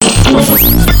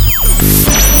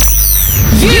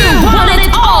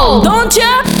cold, don't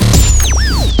you?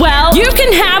 Well, you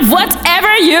can have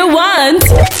whatever you want.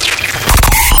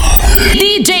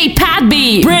 DJ Pat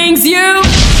B brings you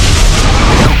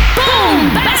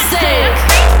Boombastic.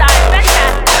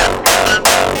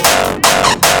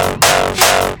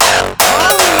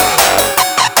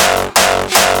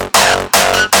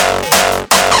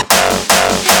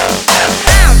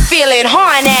 I'm feeling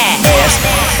horny. Ass,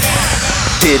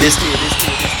 titties,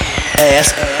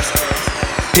 ass,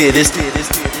 titties,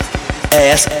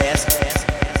 ass, titties,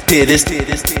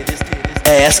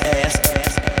 ass,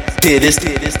 titties,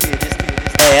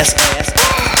 ass,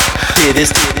 titties,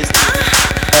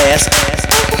 ass,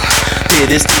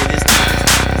 titties,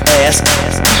 ass,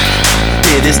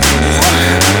 titties,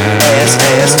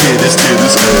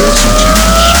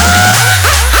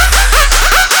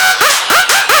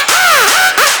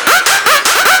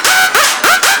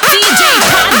 DJ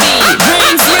Pat B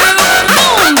brings you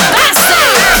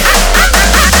Boombastic.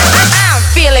 I'm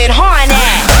feeling horny.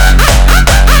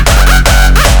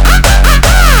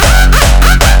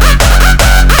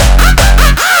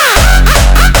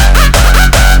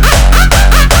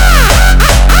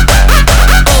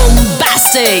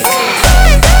 Boombastic.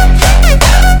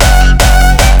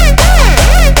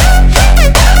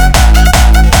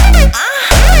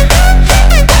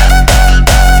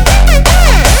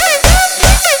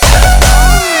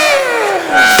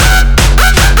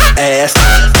 ass,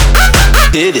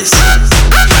 titties,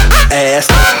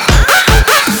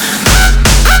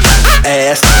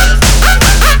 ass,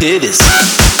 titties.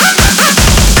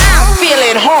 I'm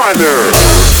feeling horny.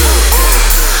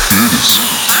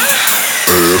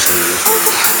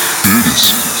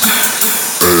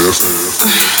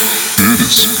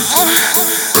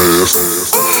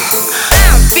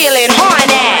 I'm feeling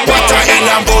horny. What the hell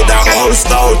about the old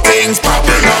style things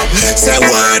popping up? Say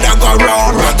word I go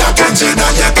round, what attention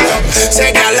on your club.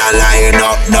 Say girl I line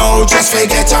up now, just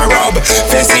forget a rub.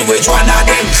 Let's see which one of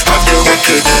them have the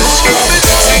wickedest scrub.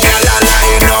 Say girl I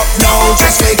line up now,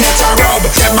 just forget a rub.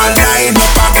 Them a line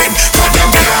up again, but them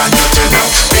can't touch it up.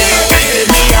 Baby,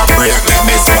 me a break, let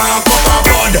me spark up a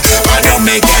bud. I don't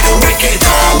make it the wicked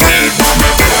all weed, but me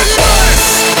blood buzz.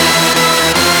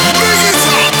 Bring it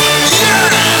up, yeah.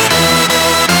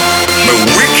 Me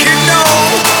wicked now.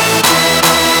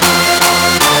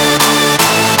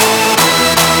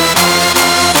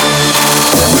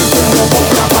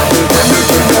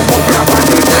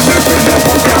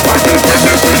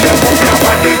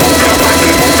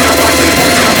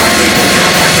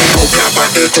 Move your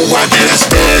body to a dance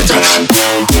stage.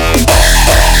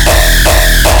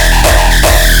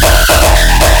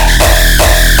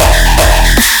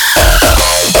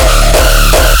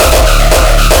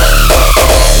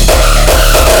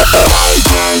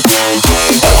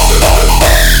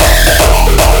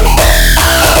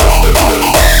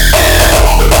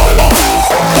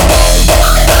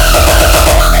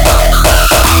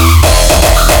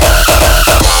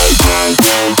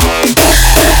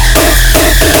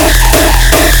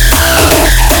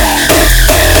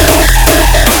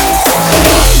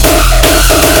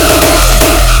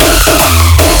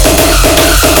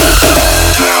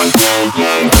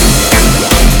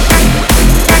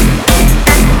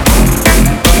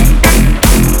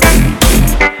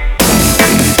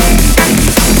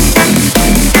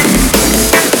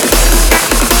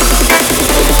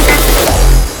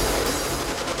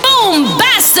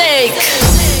 Boombastic.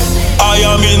 I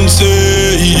am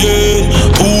insane.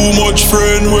 Too much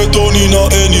friend we turn in a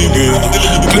enemy.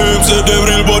 Claims that they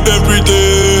real but they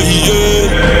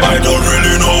pretend. I don't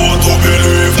really know what to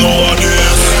believe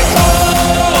nowadays.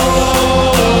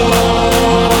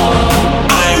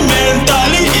 I'm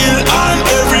mentally ill and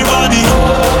everybody.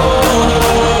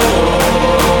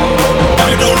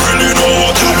 I don't really know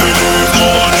what to believe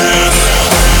nowadays.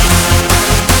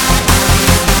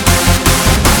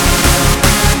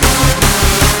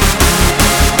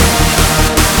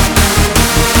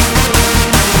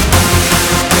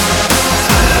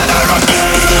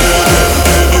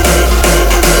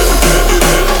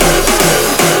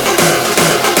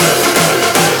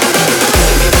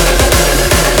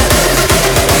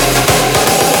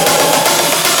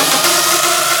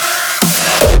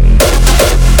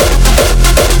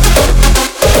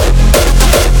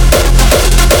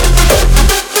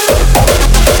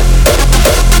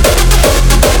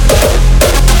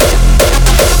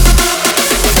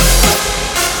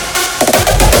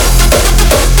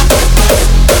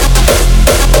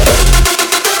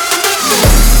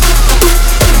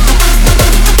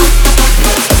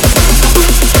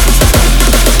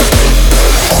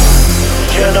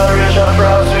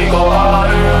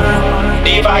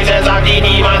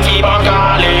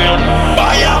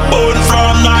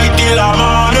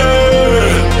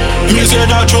 say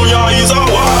that Junior is a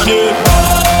warning.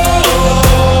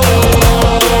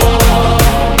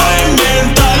 I'm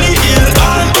mentally ill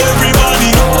and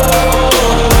everybody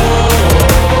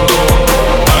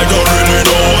I don't really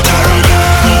know what I really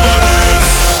want.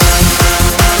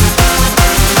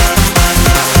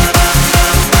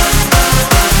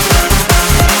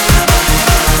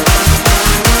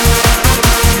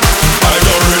 I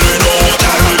don't really know what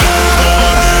I really want.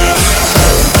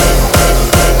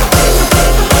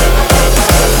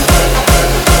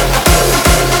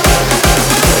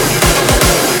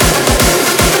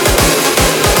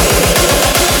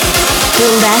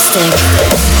 Boombastic.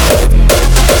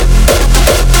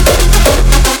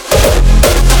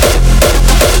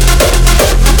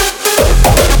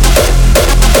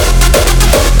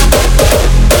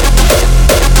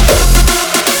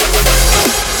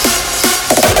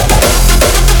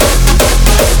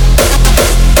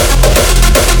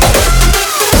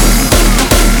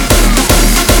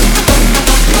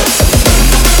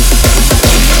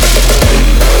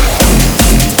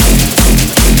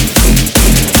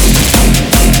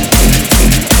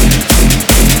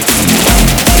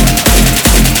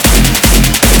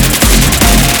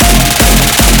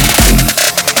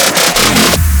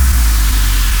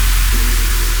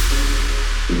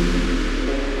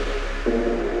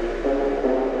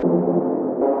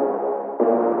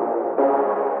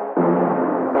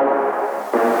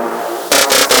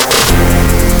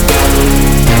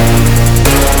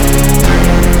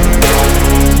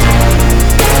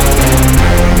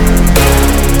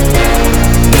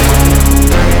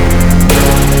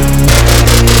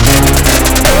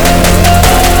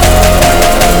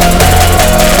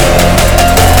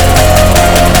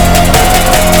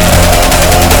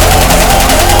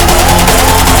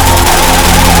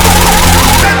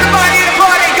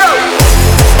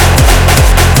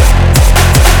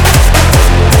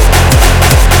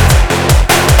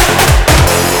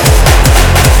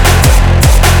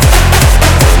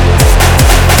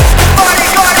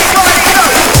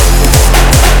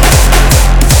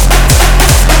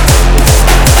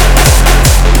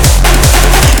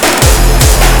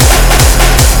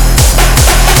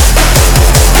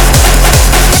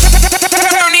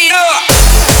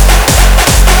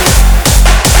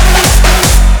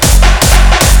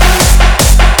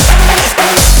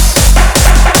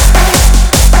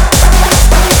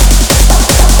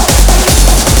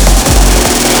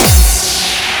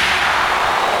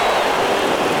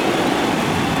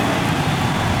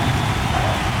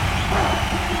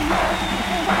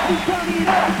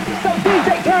 So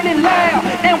DJ turn it loud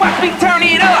and watch me turn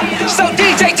it up. So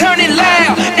DJ turn it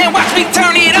loud and watch me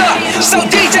turn it up. So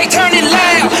DJ turn it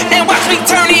loud and watch me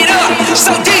turn it up. So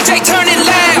DJ turn it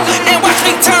loud and watch me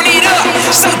turn it up.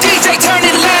 So DJ turn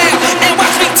it loud and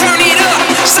watch me turn it up.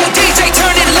 So DJ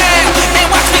turn it loud and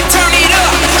watch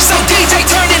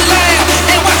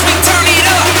me turn it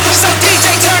up. So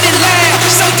DJ turn it loud.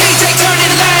 So DJ turn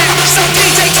it loud. So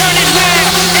DJ turn it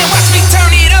loud and watch me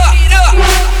turn it up.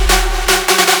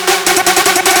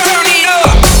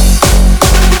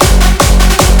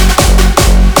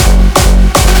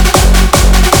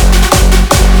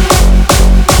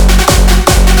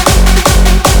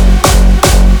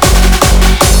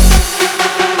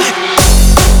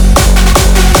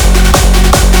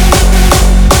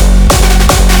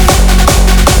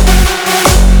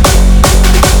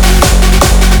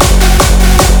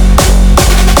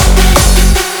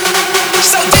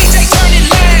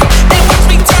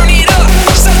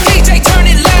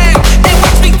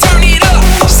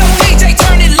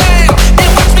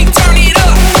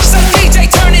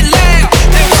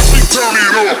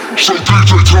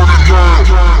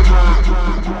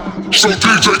 Turn it up. So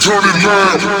DJ turn it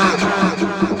loud.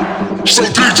 So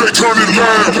DJ turn it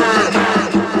loud.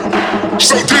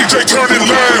 So DJ turn it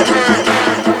loud.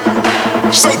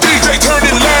 So DJ turn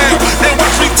it loud and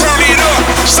watch me turn it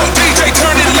up. So DJ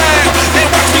turn it loud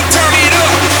and watch me turn it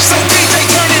up. So DJ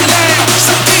turn it loud.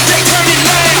 So DJ turn it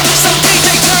loud. So DJ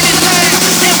turn it loud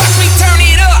and watch me turn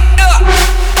it up.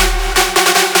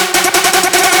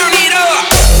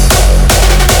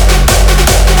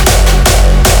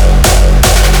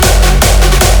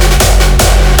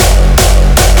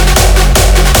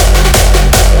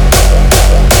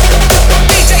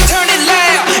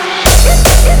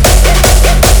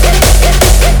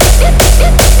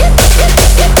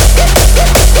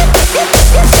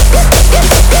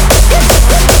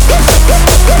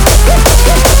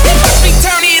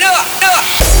 Turn it up.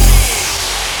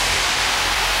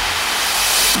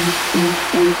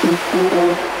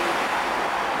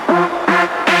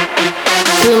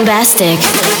 Boombastic.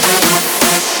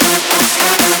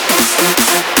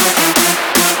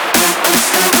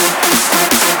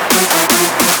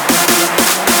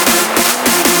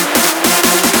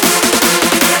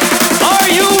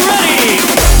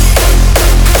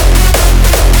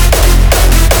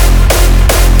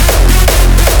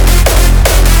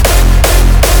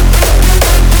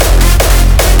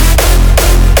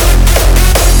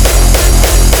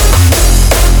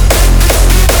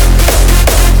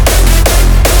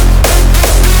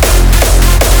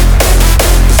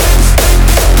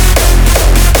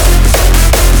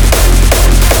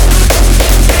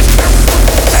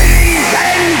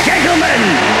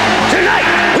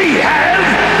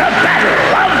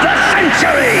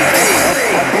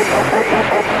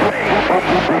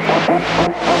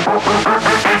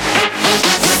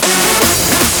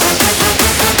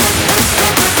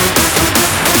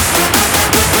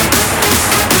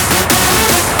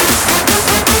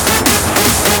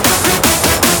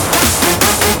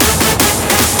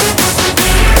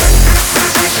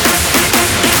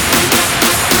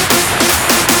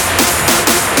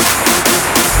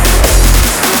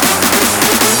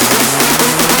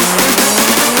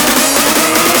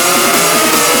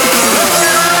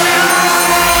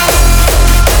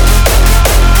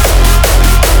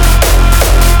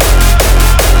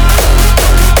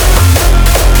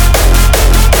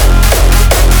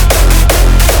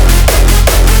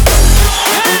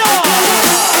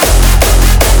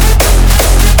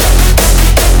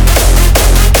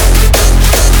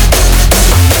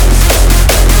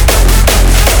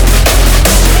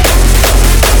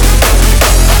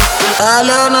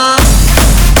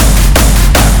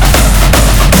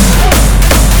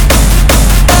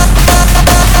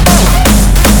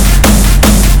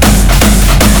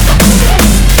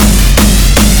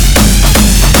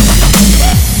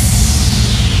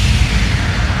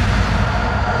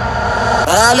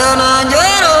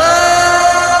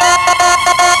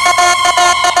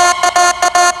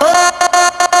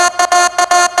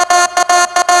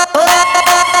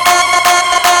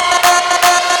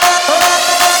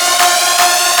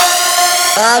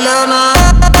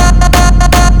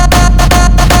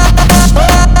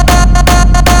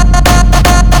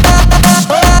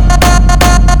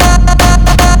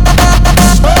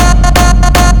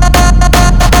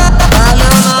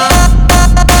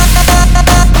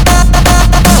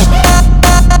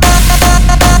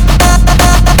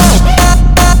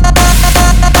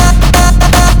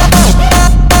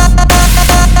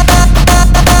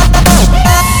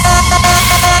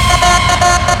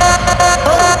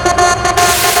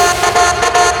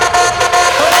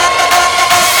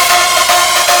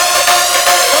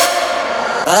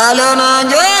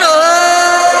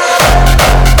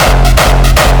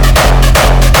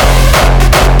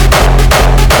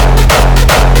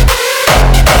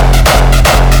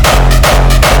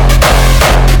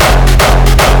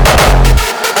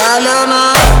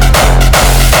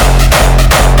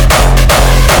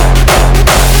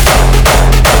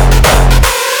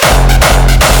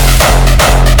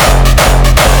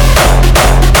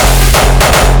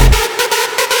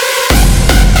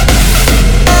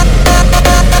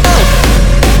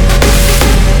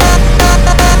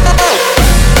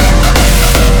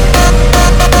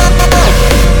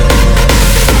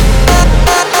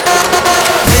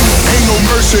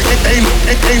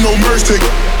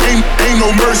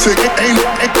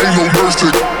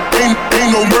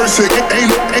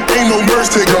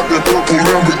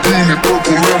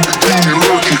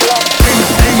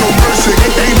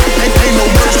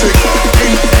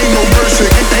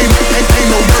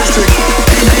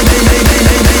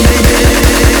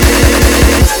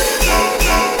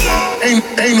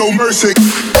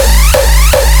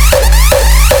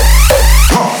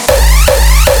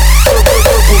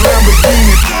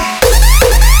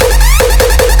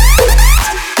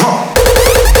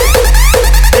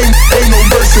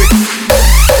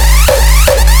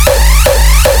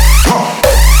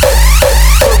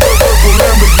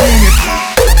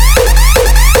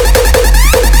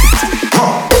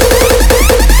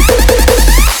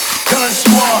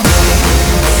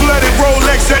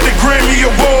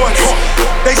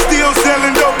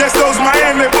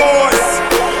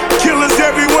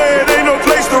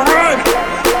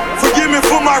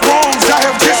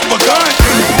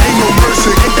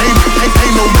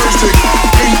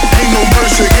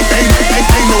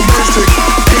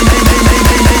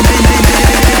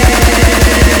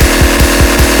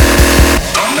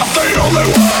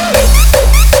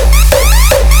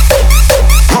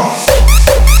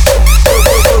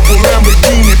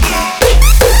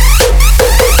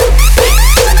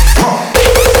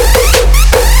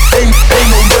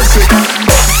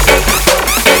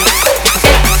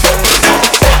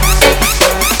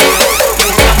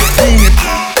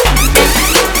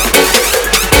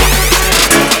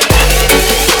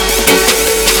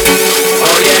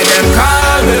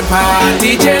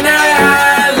 Party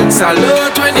general,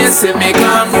 salute when you see me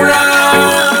come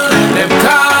round. Them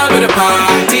call me the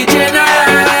party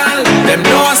general. Them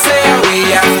know say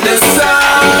we have the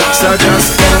sound. So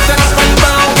just get up and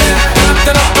bounce,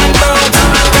 get up and bounce,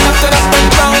 get up and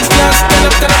bounce, just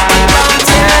get up and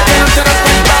bounce, get up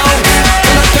and bounce,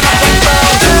 get up and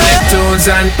bounce. Do the tunes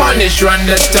and punish run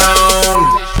the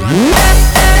town.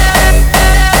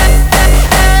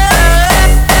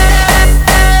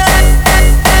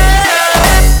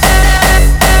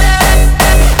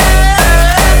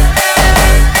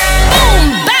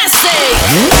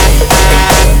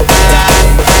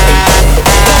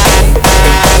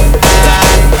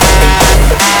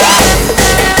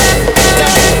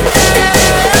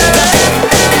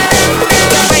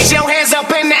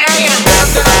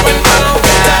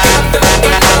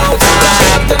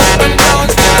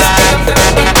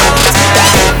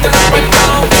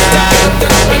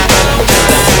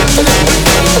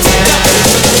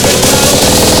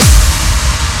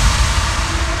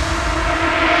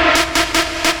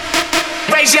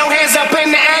 Raise your hands up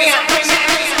in the air.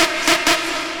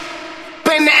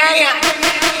 In the air.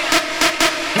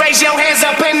 Raise your hands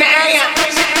up in the air.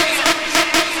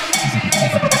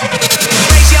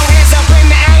 Raise your hands up in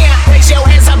the air. Raise your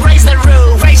hands up, raise the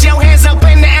roof. Raise your hands up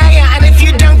in the air. And if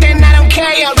you don't, then I don't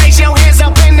care. Raise your hands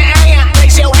up in the air.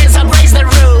 Raise your hands up, raise the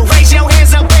roof. Raise your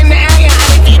hands up in the air.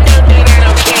 And if you don't, then I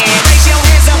don't care. Raise your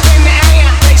hands up in the air.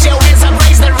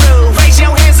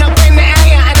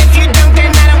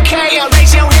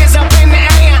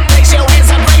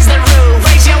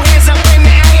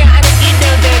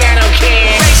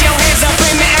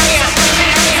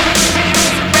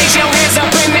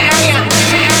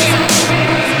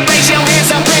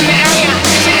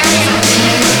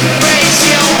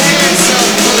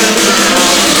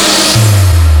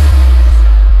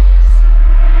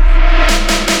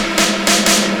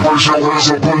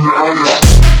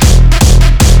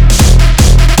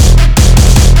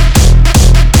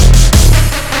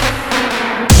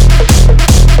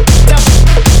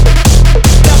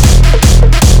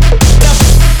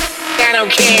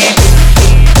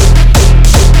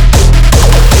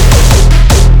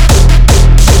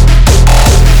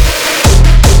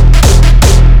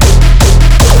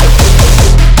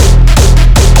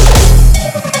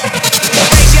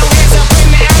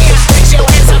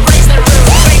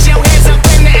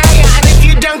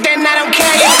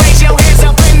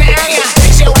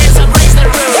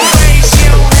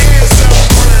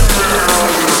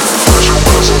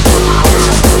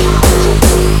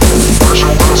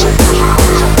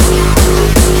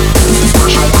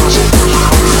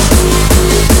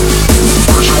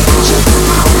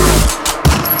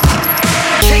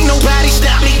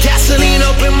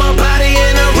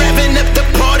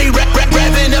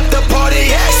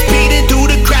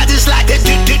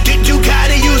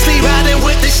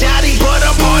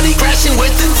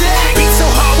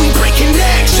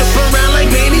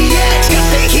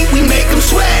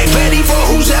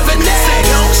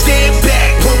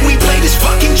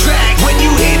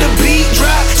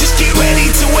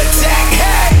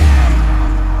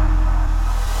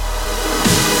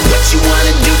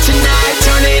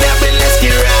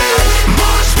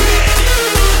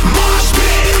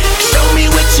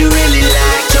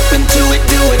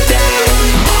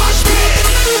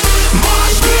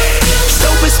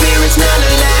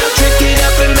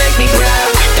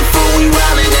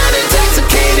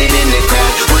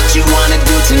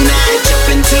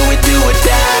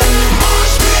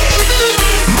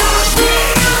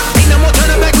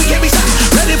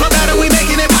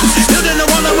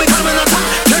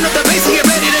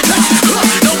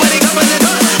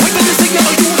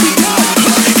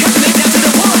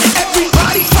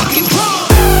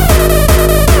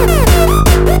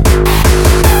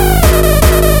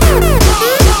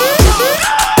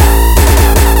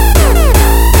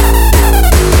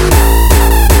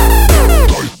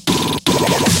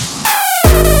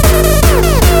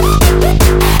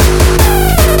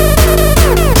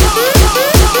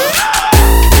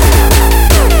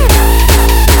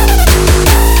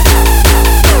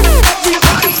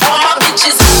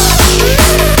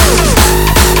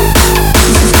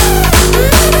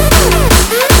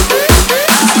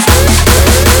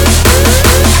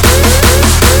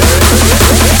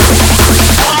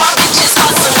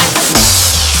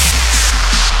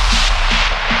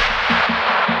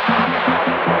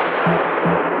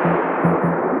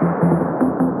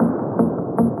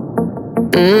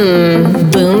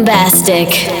 All my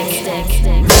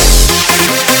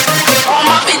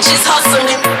bitches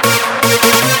hustling.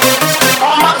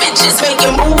 All my bitches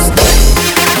making moves.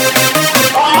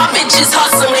 All my bitches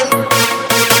hustling.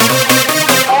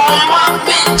 All my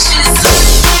bitches.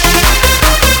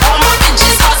 All my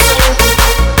bitches hustling.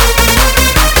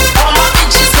 All my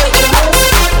bitches making moves.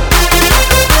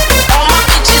 All my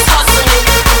bitches hustling.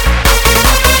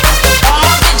 All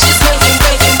my bitches making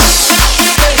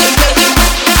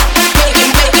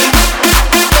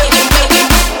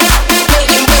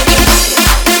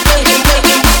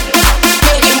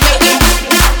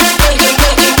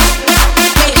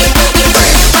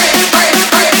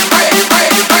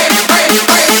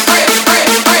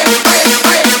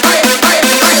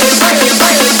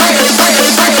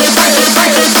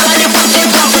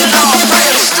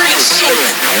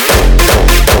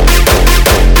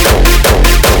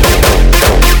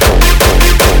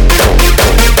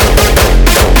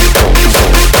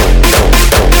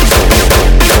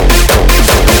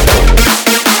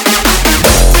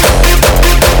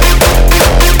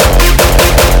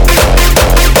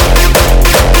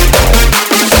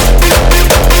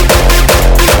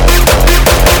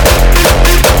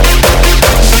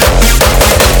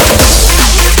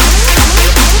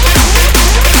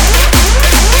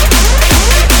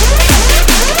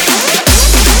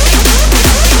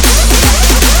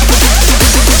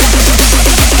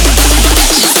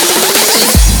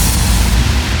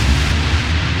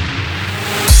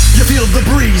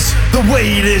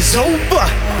Over.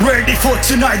 Ready for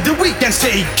tonight, the weekend's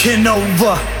taking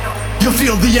over. You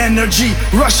feel the energy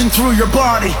rushing through your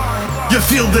body. You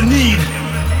feel the need,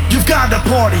 you've got to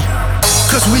party.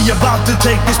 Cause we about to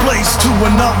take this place to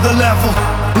another level.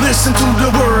 Listen to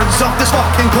the words of this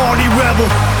fucking party rebel.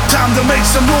 Time to make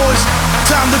some noise,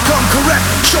 time to come correct.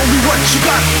 Show me what you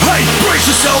got, hey,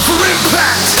 brace yourself for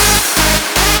impact.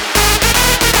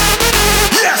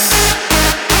 Yes!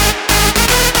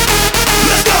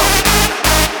 Let's go!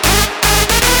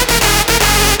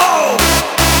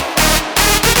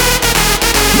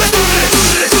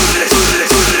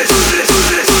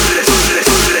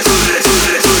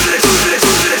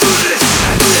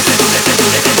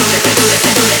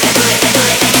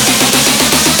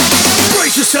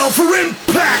 For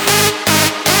impact.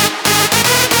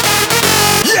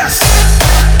 Yes.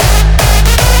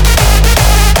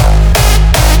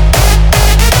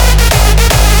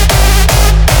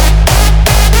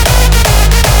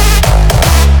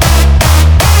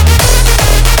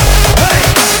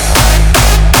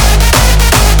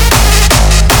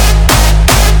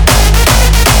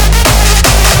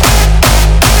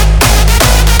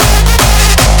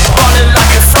 Running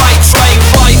like a freight train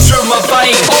right through my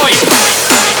vein. Oi.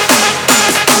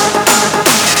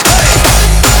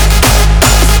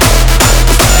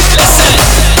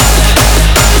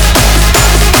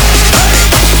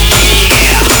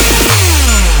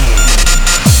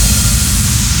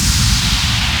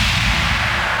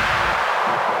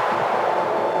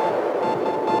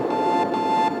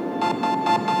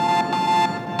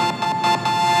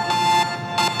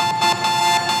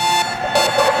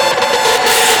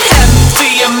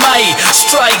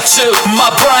 Straight to my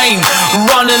brain,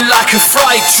 running like a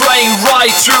freight train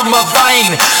right through my vein.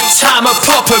 Time to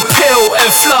pop a pill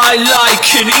and fly like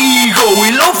an eagle.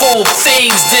 We love all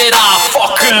things that are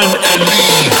fucking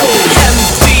illegal.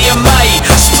 MDMA,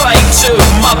 straight to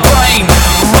my brain,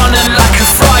 running like a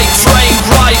freight train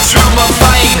right through my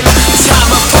vein.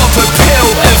 Time to pop a pill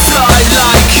and fly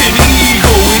like an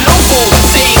eagle. We love all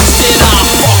things that are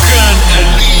fucking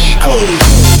illegal.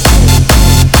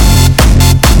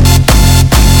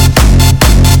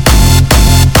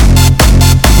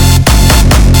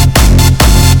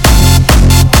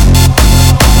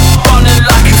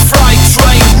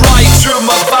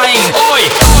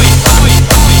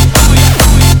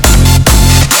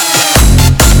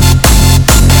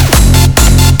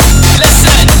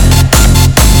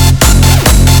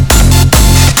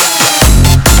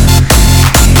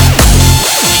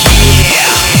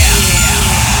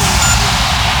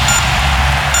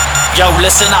 Yo,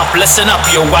 listen up,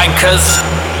 you wankers.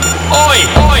 Oi,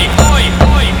 oi, oi,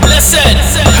 oi. Listen,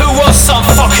 who wants some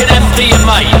fucking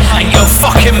MDMA? And you're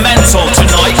fucking mental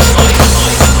tonight.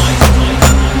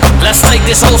 Let's take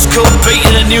this old school beat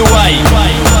in a new way.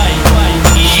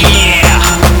 Yeah.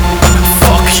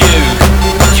 Fuck you,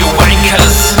 you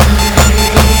wankers.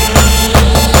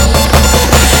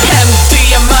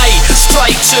 MDMA,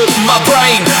 straight to my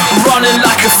brain, running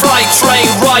like a freight train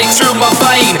right through my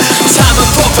vein. Time to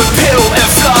pop a pill and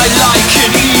fly like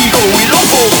an eagle. We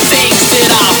love all things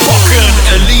that are fucking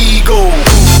illegal.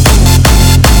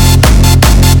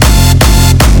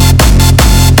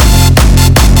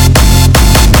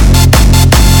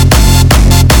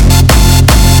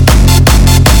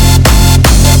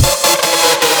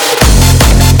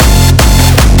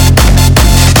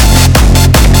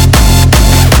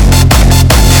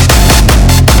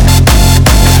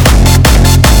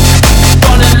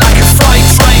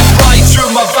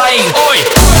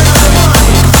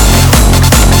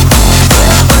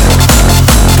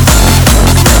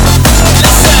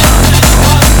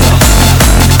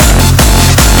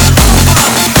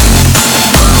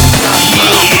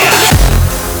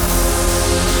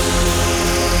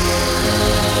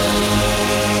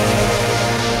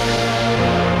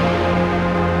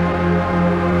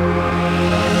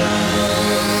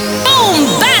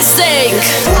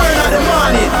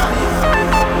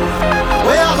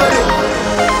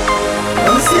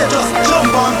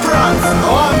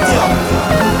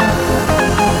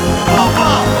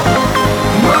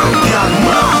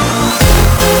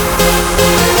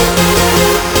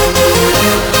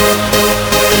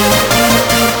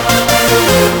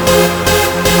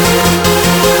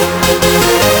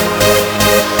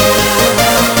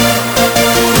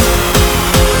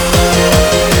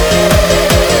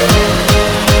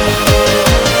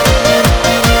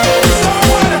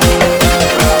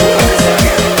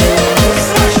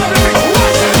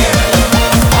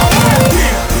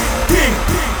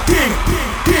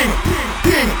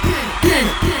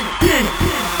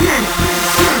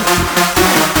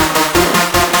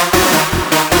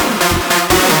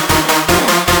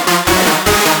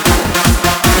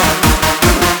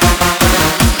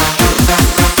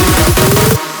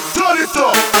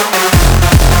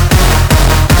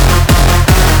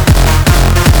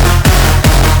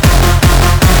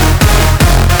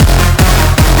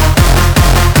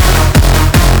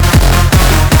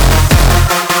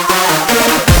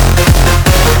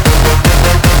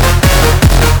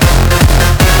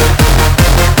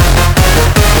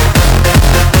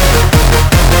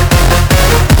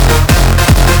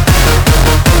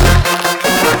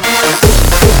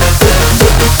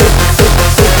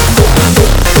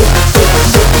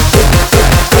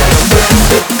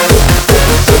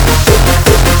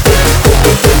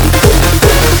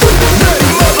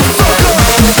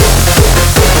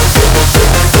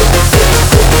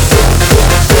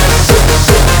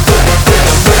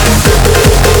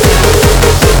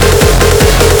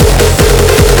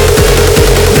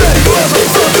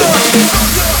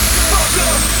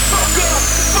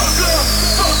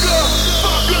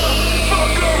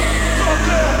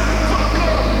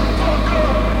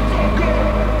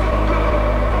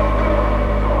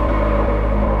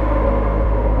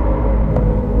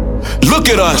 Look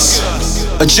at us,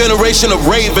 a generation of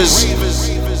ravers,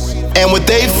 and what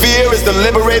they fear is the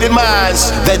liberated minds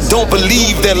that don't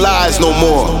believe their lies no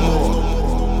more.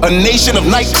 A nation of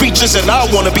night creatures, and I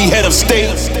wanna be head of state.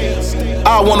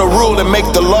 I wanna rule and make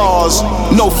the laws.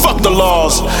 No, fuck the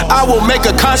laws. I will make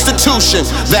a constitution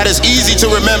that is easy to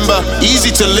remember,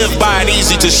 easy to live by, and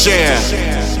easy to share.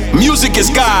 Music is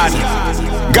God,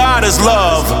 God is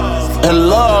love, and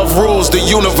love rules the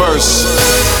universe.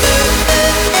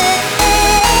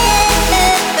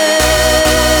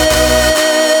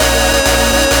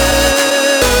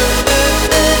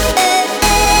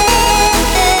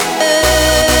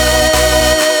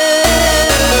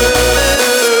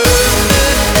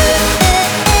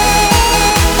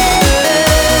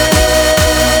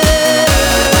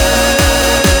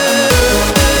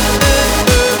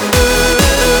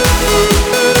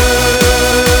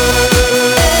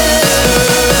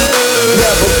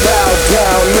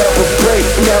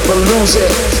 Lose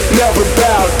it, never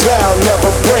bow down,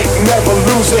 never break, never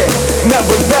lose it,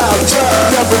 never bow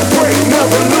down, never break,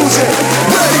 never lose it.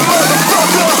 Ready,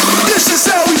 motherfucker, this is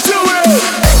how we do it.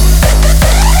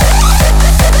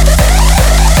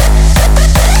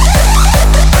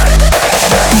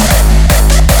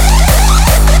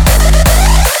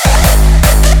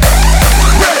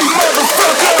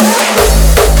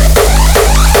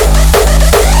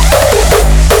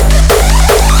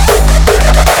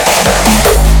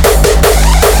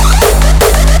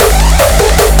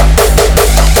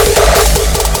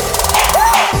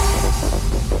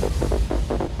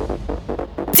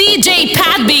 DJ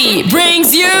Pat B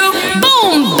brings you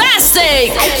Boombastic.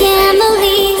 I can't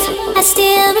believe I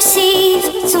still receive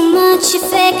so much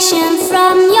affection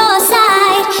from your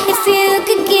side. If you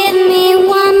could give me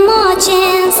one more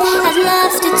chance, I'd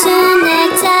love to turn the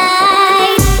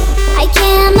tide. I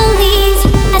can't believe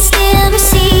I still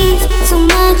receive so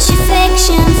much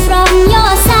affection from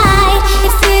your side.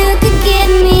 If you could give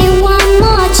me one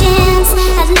more chance,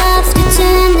 I'd love to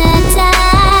turn the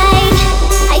tide.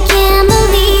 I can't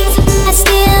believe I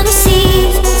still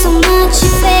receive so much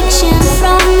affection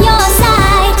from your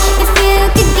side. If you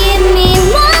could give me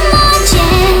one more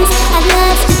chance, I'd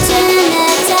love to turn the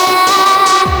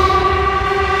tide.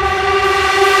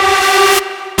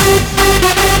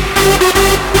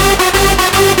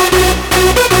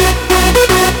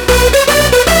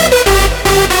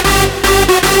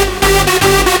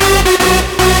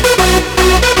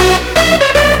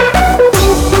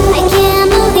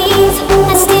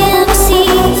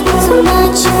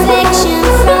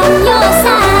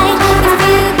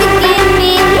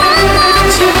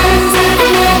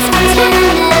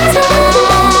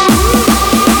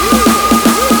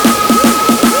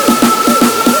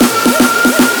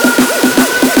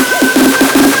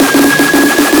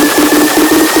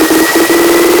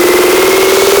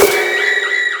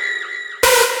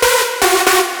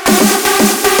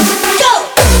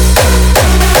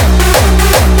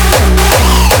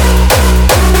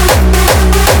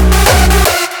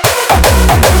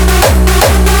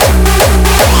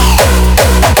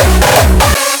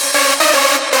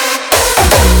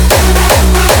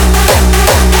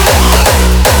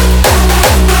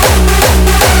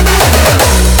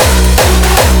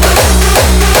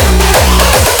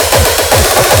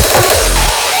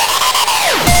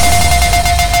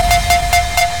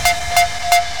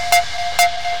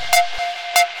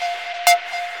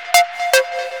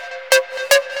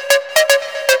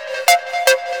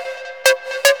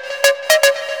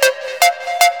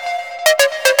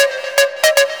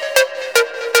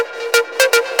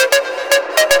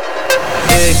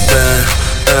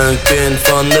 kind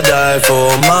van de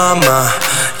duivel, mama.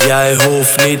 Jij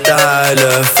hoeft niet te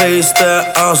huilen.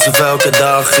 Feesten alsof elke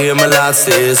dag hier mijn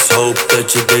laatste is. Hoop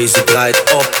dat je deze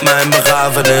draait op mijn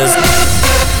begrafenis.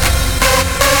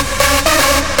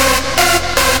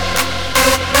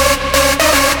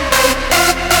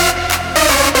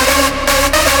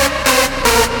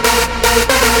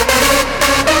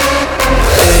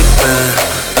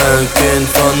 Een kind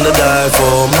van de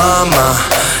duivel, mama.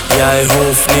 Jij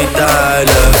hoeft niet te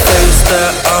huilen. Feesten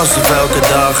alsof elke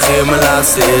dag hier mijn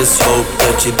laatste is. Hoop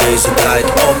dat je deze draait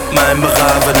op mijn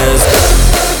begrafenis.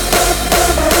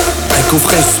 Ik hoef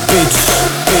geen speech.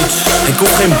 Ik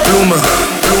hoef geen bloemen.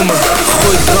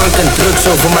 Gooi drank en drugs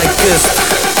over mijn kist.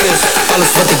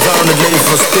 Alles wat ik wou in het leven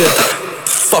was dit.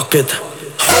 Fuck it.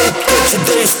 Hoop dat je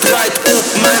deze draait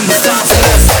op mijn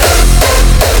begrafenis.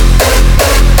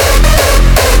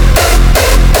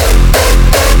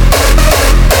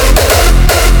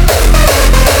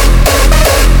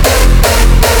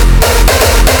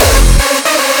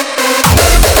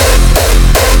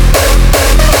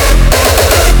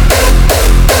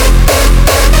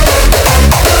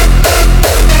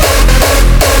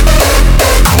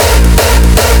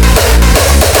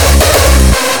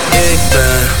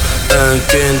 Een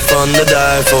kind van de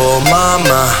duivel,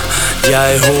 mama.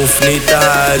 Jij hoeft niet te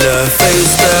huilen.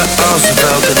 Feesten alsof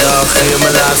elke dag hier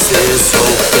mijn laatste is.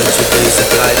 Hoop dat je deze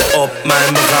draait op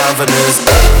mijn begrafenis.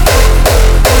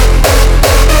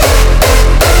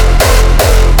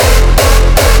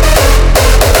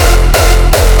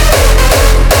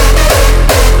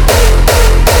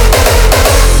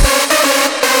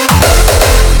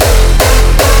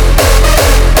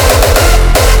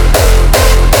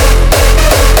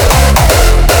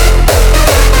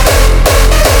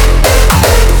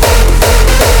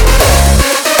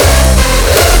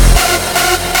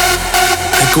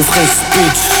 Ik hoef geen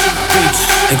speech.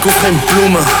 Ik hoef geen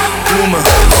bloemen.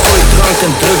 Gooi drank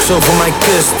en drugs over mijn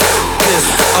kist.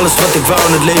 Alles wat ik wou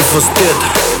in het leven was dit.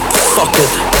 Fuck it.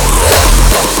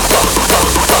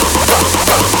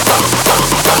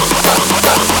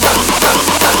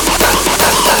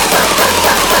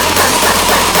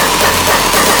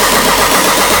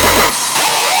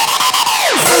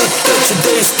 Hoop dat je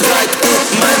deze draait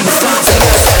op mijn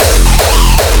begrafenis.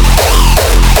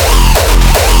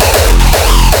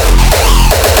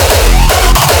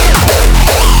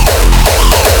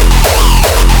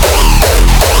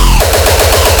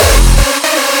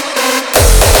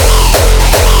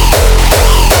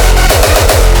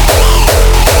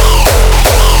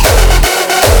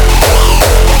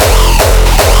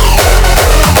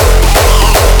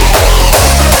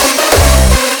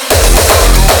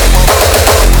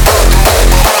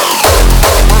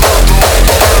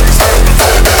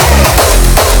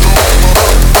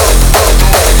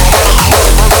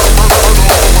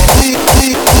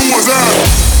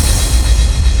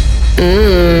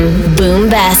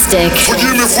 Boombastic.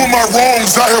 Forgive me for my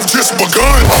wrongs, I have just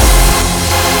begun.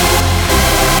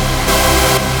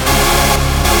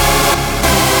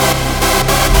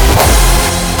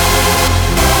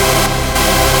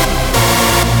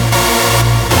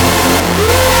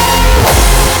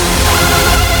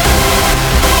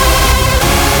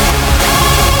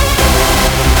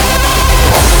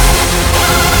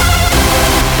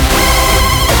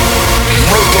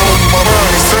 Murder on my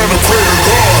mind, it's time to pray to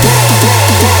God.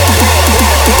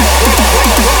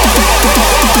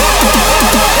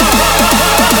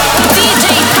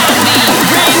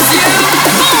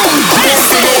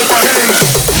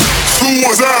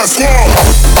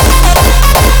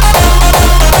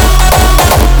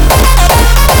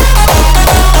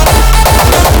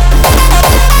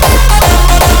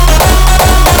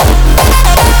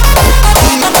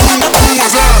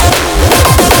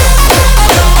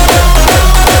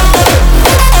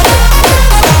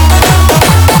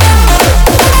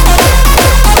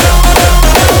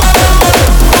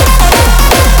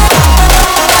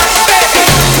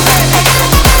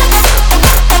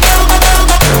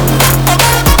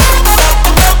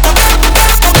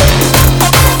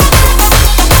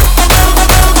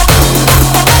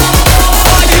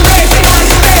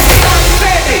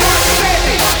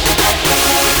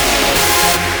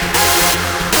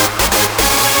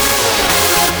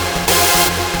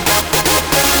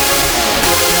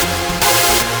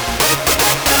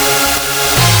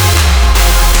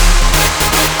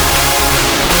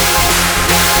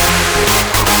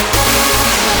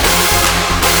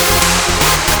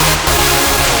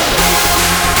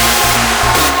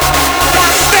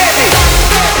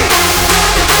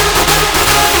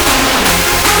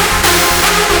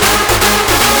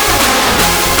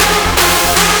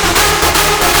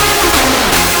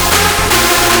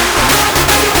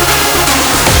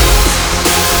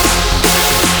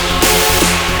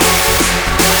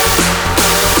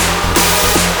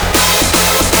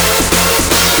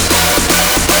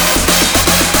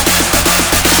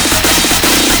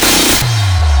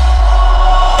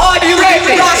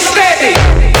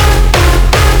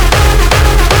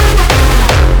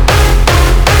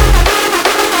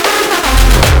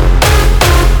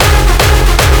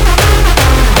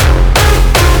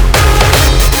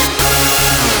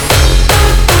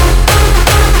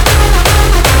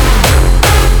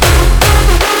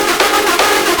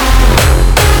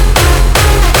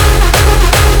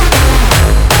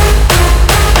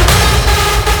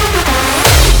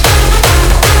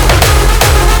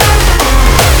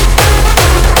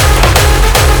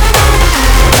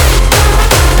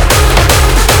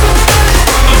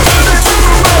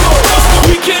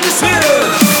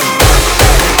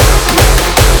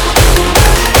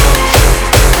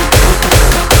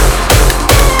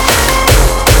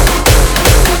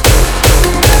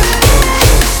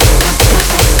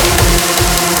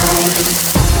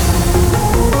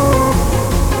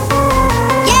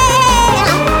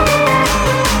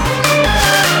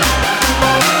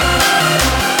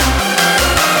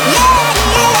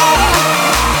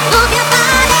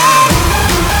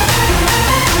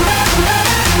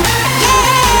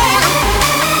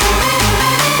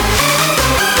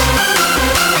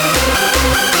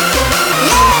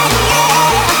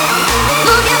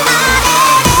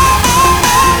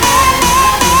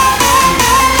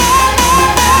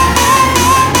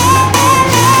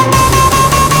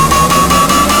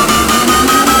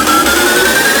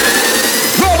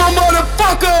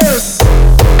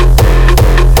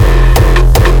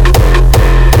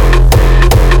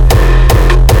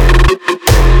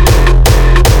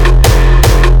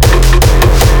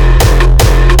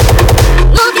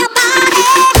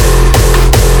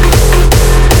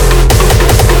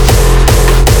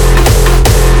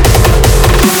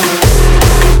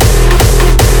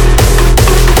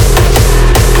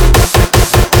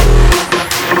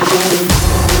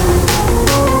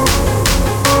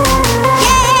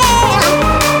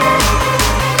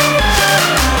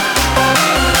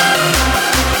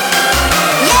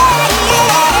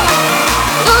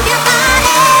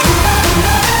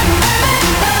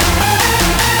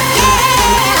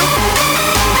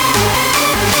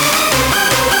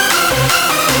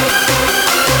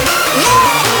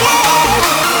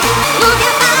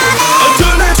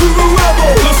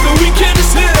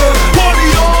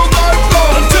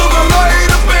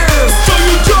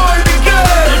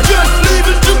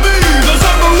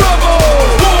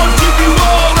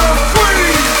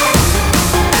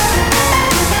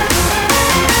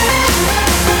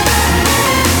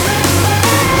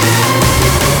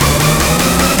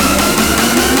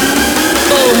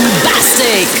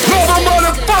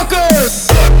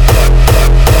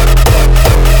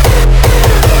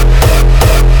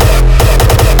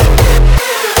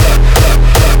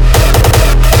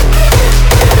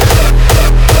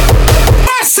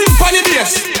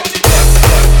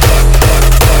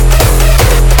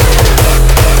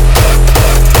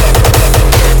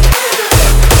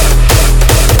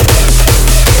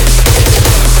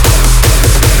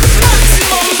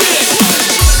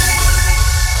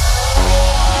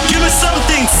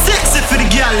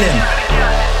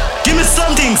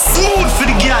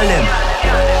 gal them.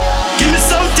 Give me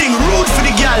something rude for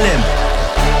the gal them.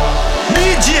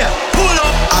 DJ, pull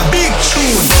up a big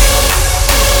tune.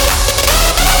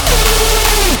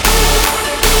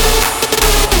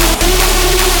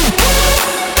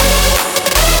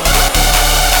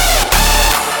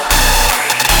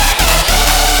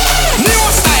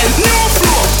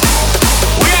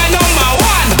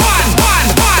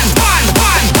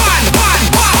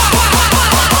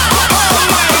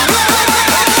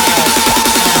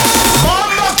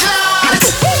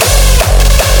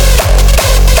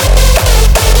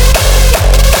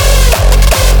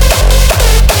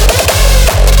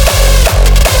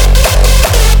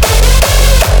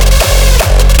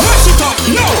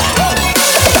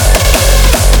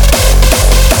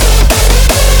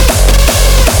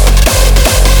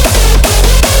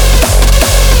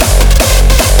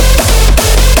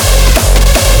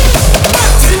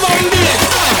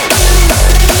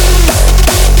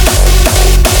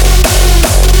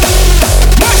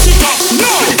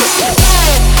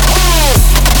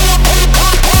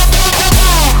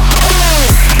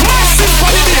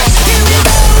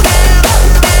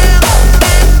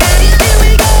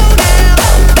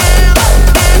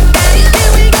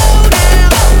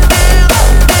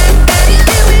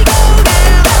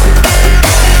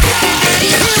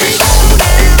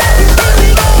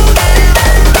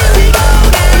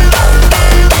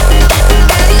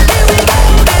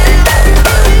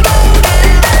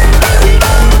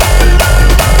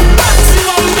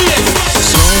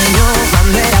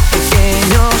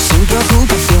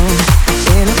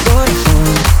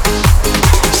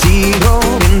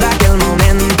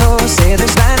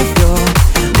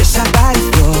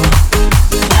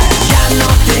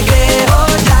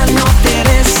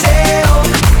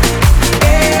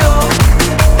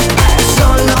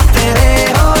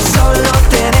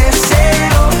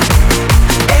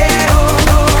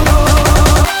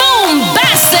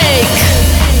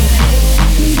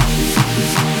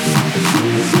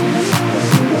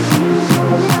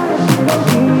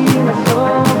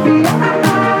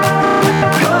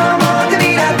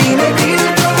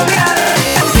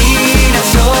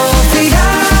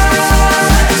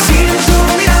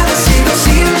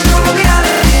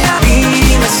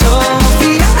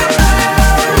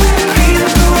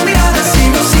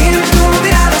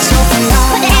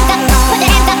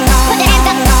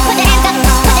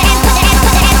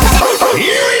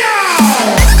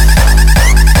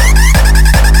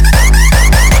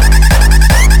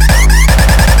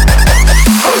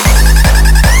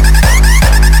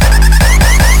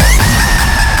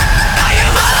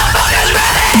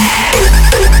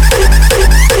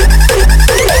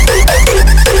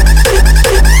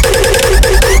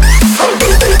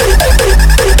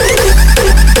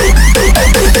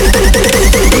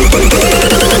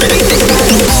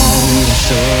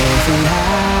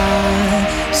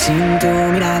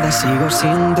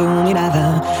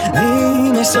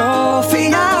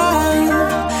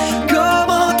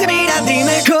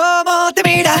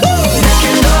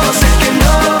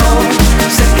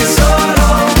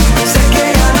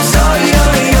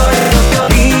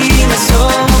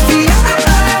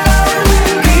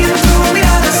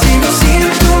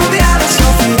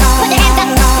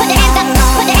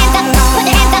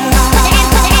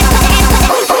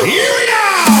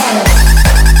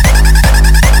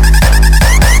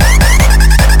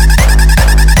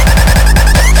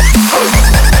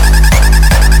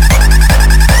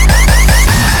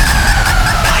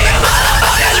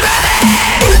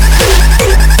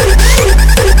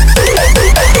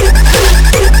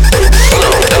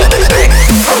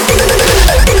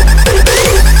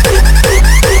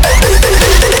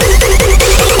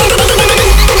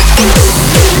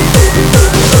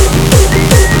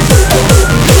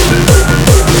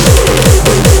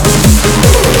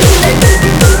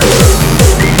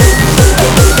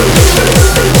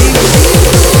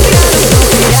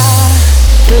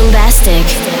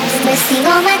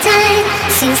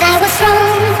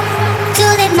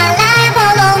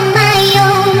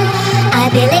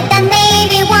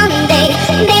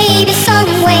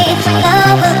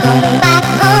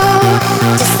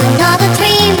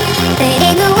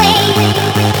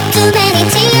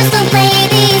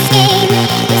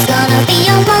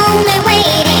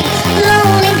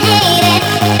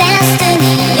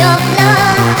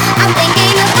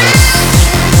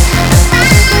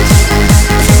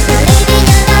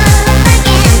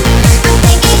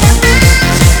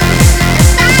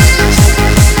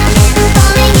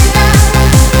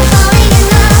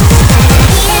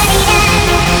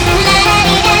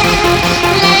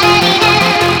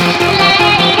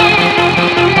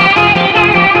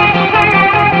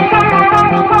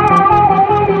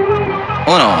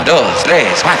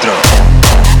 dentro.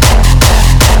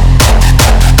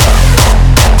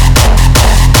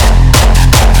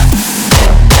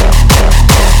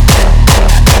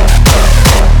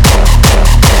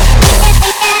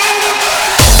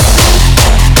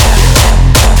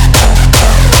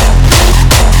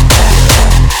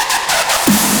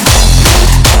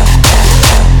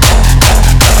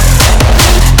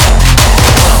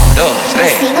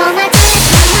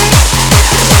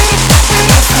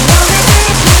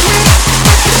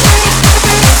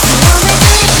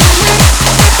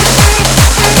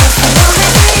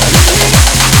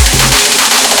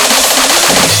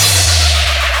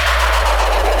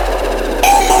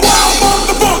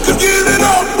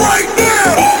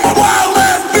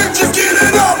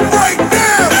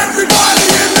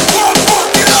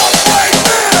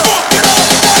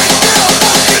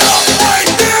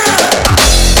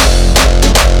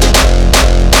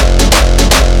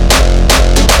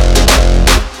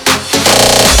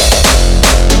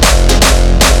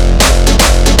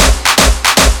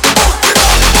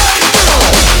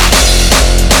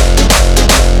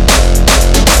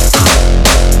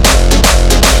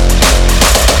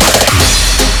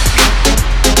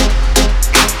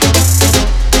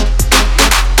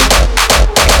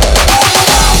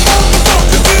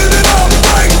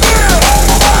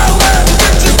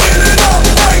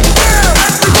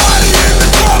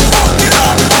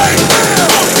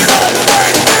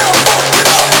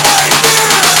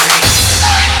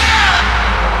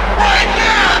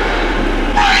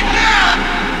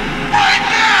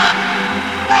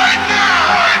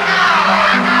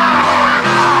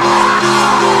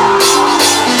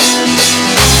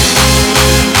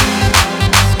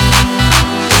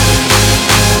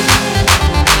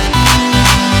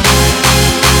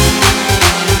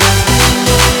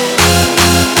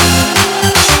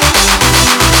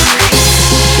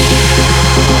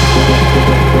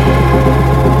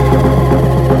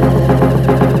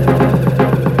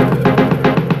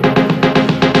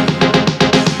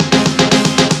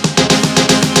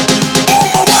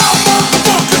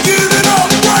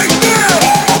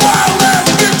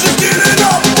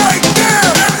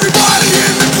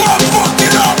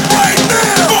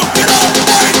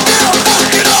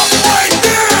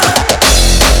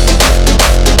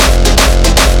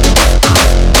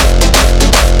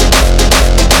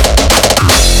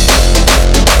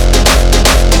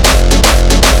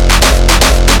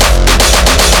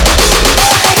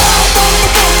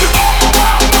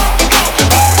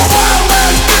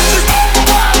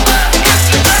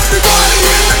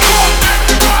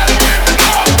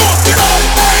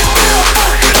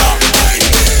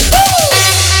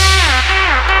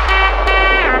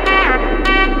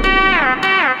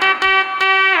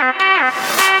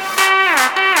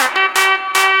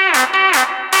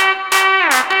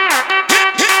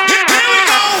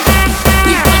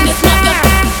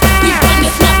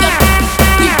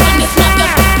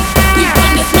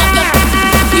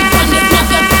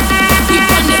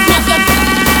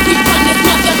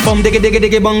 Bong diggy diggy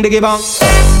diggy bong diggy bong.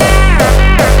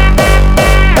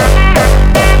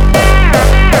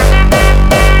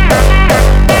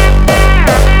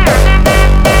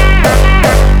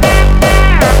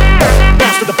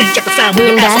 Bounce to the beat, check the sound.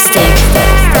 Bombastic.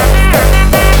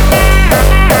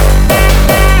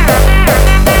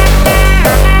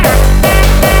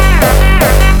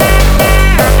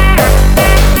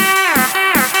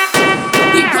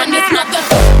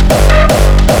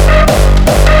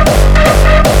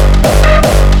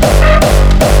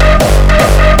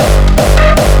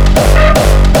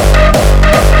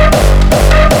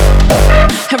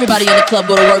 Everybody in the club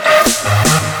go to work.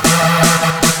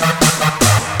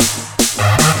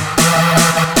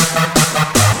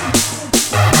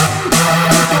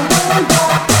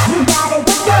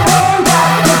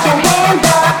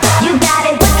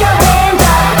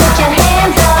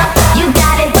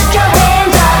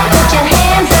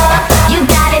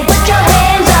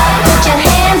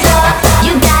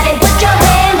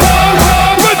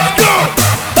 Let's go!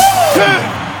 10,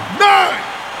 9,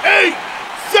 8,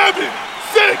 7,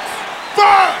 6,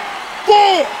 5, 4,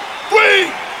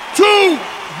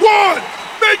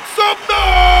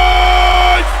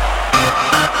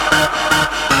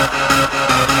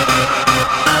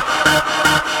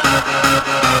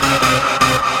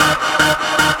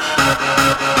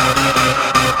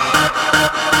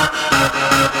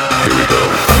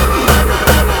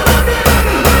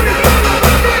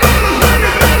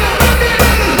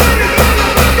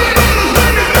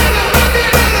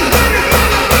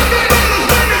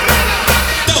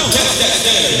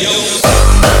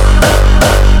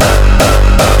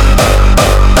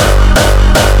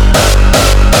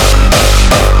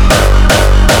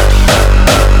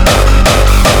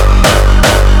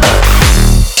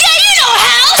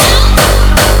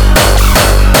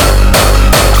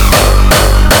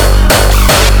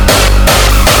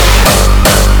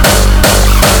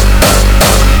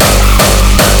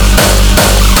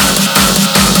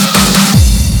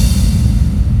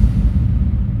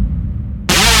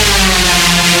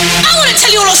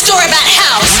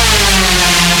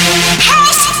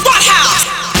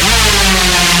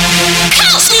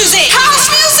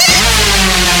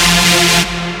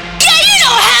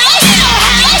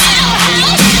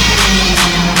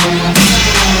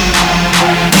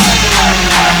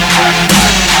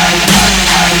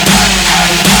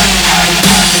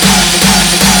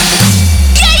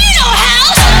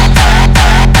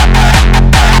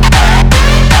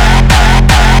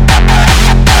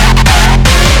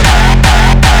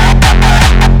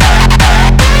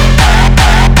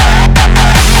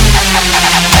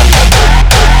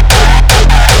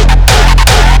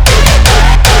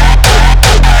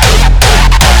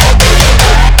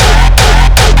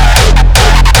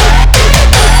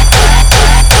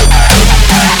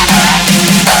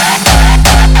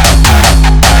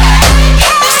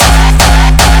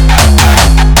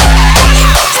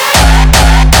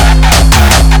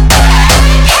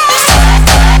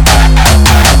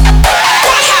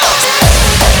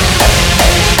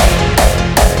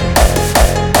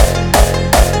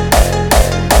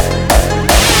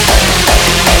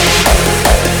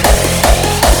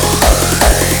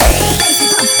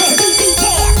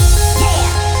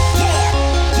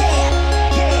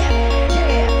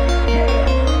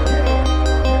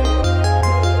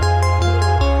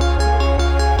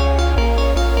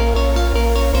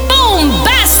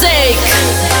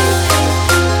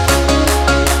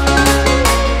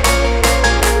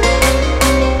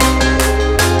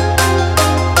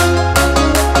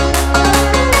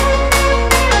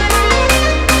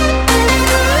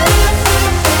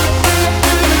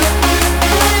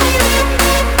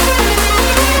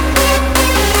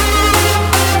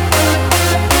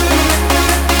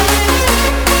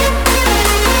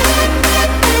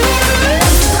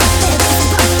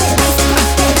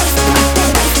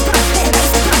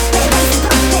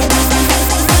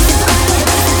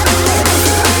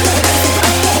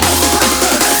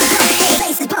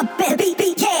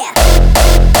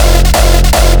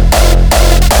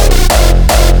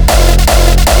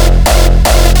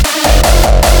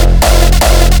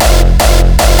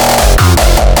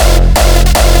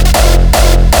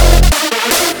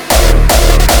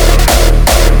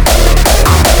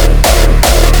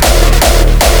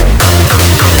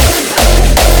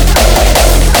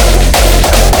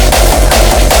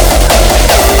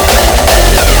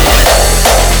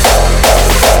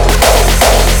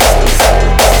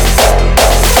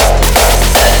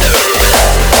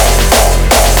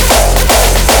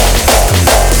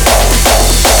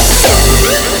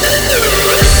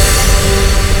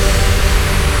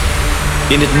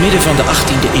 In het midden van de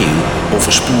 18e eeuw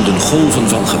overspoelden golven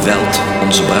van geweld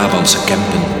onze Brabantse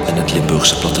Kempen en het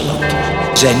Limburgse platteland.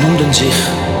 Zij noemden zich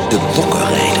de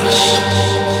Bokkenrijders.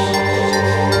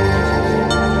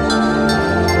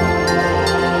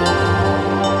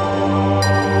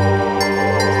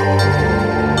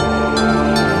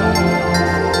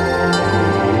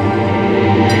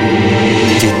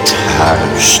 Dit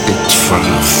huis, dit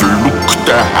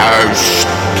vervloekte huis,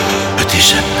 het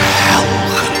is een hel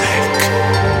gelijk.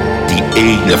 Die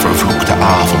ene vervloekte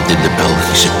avond in de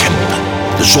Belgische Kempen.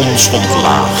 De zon stond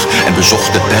laag en we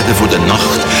zochten bedden voor de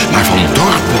nacht, maar van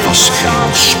dorpen was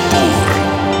geen spoor.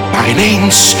 Maar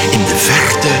ineens in de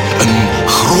verte een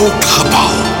groot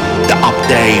gebouw. De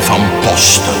abdij van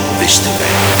Postel, wisten wij.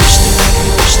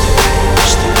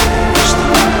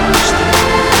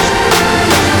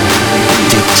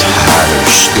 Dit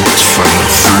huis, dit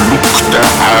vervloekte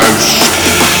huis,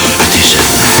 het is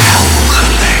een hel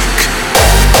gelijk.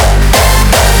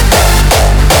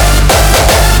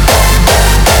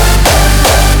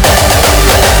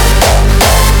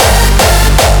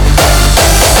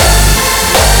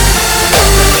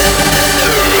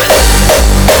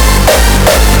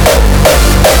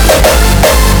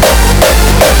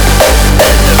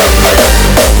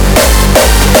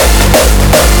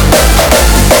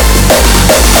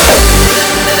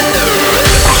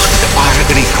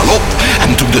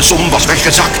 De zon was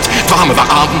weggezakt, kwamen we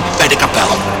aan bij de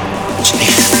kapel. Ons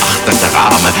licht achter de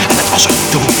ramen en het was er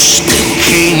doodstil.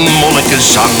 Geen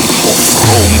monnikenzang of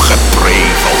vroom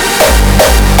geprevel.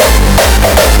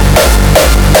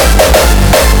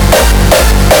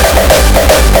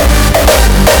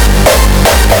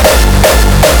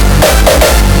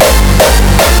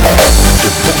 De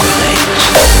Bokkenrijders.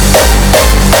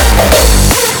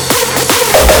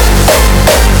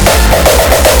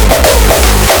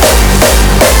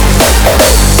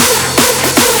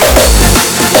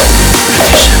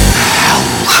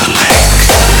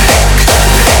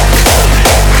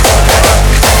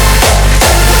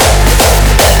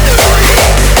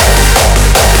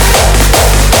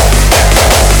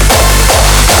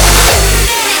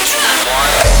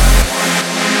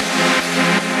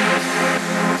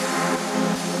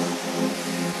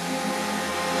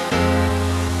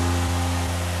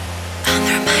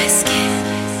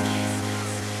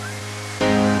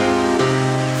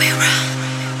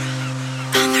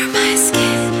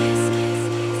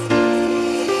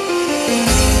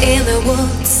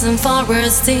 And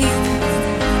forests deep,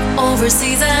 over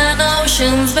seas and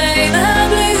oceans, baby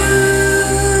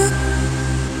blue.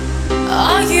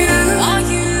 Are you?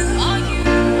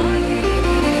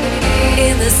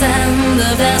 In the sand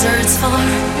of deserts far,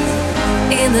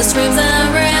 in the streams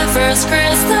and rivers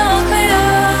crystal clear.